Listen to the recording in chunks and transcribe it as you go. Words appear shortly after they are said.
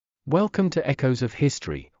Welcome to Echoes of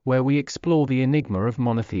History, where we explore the enigma of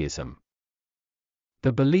monotheism.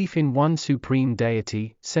 The belief in one supreme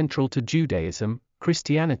deity, central to Judaism,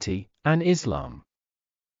 Christianity, and Islam.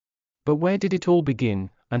 But where did it all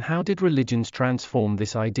begin, and how did religions transform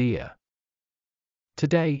this idea?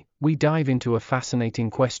 Today, we dive into a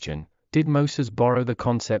fascinating question: did Moses borrow the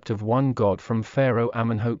concept of one God from Pharaoh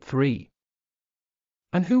Amenhotep III?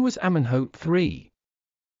 And who was Amenhotep III?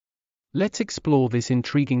 Let's explore this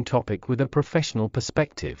intriguing topic with a professional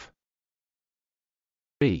perspective.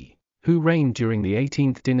 Who reigned during the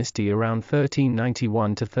 18th dynasty around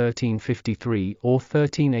 1391 to 1353 or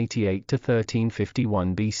 1388 to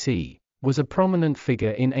 1351 BC, was a prominent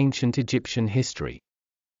figure in ancient Egyptian history.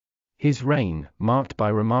 His reign, marked by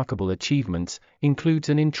remarkable achievements, includes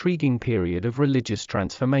an intriguing period of religious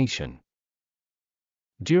transformation.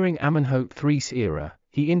 During Amenhotep III's era,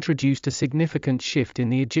 he introduced a significant shift in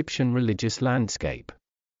the Egyptian religious landscape.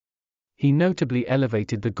 He notably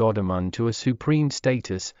elevated the god Amun to a supreme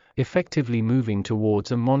status, effectively moving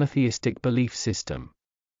towards a monotheistic belief system.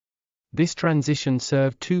 This transition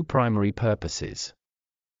served two primary purposes.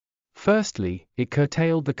 Firstly, it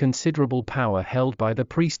curtailed the considerable power held by the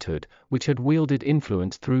priesthood, which had wielded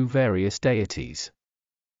influence through various deities.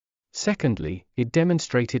 Secondly, it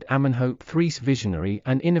demonstrated Amenhotep III's visionary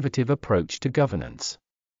and innovative approach to governance.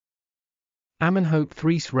 Amenhotep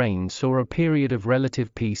III's reign saw a period of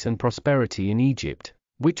relative peace and prosperity in Egypt,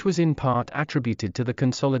 which was in part attributed to the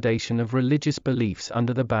consolidation of religious beliefs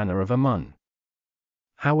under the banner of Amun.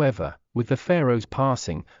 However, with the pharaoh's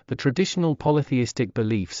passing, the traditional polytheistic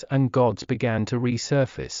beliefs and gods began to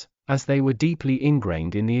resurface, as they were deeply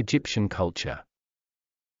ingrained in the Egyptian culture.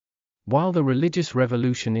 While the religious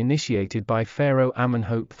revolution initiated by Pharaoh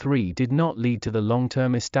Amenhotep III did not lead to the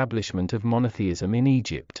long-term establishment of monotheism in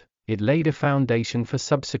Egypt, it laid a foundation for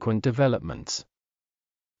subsequent developments.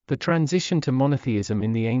 The transition to monotheism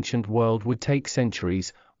in the ancient world would take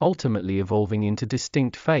centuries, ultimately evolving into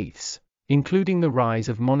distinct faiths, including the rise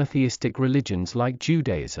of monotheistic religions like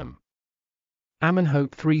Judaism.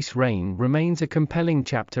 Amenhotep III's reign remains a compelling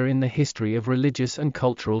chapter in the history of religious and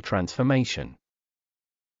cultural transformation.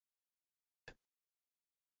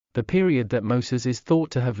 The period that Moses is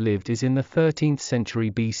thought to have lived is in the 13th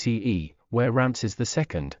century BCE, where Ramses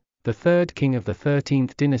II, the third king of the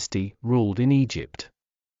 13th dynasty, ruled in Egypt.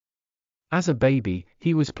 As a baby,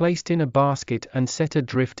 he was placed in a basket and set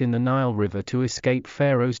adrift in the Nile River to escape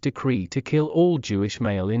Pharaoh's decree to kill all Jewish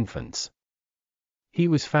male infants. He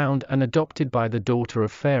was found and adopted by the daughter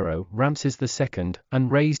of Pharaoh, Ramses II,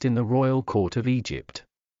 and raised in the royal court of Egypt.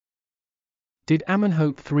 Did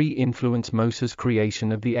Amenhotep III influence Moses'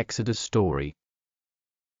 creation of the Exodus story?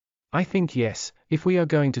 I think yes. If we are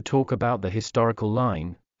going to talk about the historical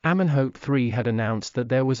line, Amenhotep III had announced that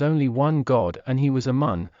there was only one God and he was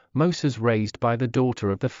Amun. Moses, raised by the daughter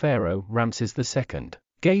of the Pharaoh, Ramses II,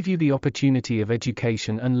 gave you the opportunity of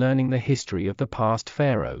education and learning the history of the past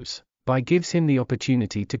pharaohs, gives him the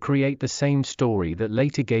opportunity to create the same story that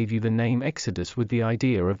later gave you the name Exodus, with the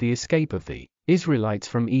idea of the escape of the Israelites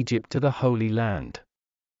from Egypt to the Holy Land.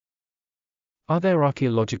 Are there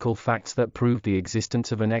archaeological facts that prove the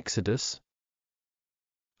existence of an Exodus?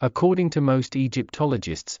 According to most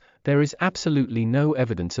Egyptologists, there is absolutely no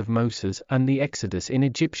evidence of Moses and the Exodus in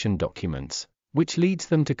Egyptian documents, which leads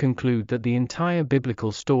them to conclude that the entire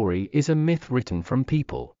biblical story is a myth written from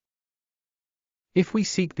people. If we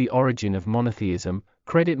seek the origin of monotheism,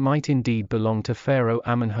 credit might indeed belong to Pharaoh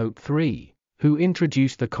Amenhotep III, who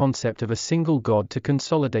introduced the concept of a single god to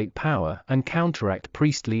consolidate power and counteract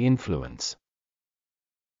priestly influence.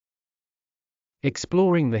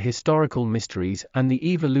 Exploring the historical mysteries and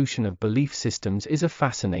the evolution of belief systems is a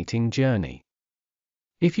fascinating journey.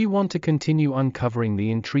 If you want to continue uncovering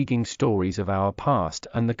the intriguing stories of our past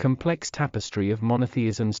and the complex tapestry of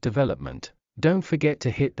monotheism's development, don't forget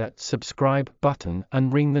to hit that subscribe button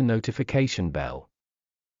and ring the notification bell.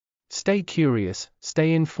 Stay curious,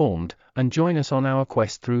 stay informed, and join us on our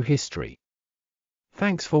quest through history.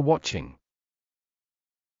 Thanks for watching.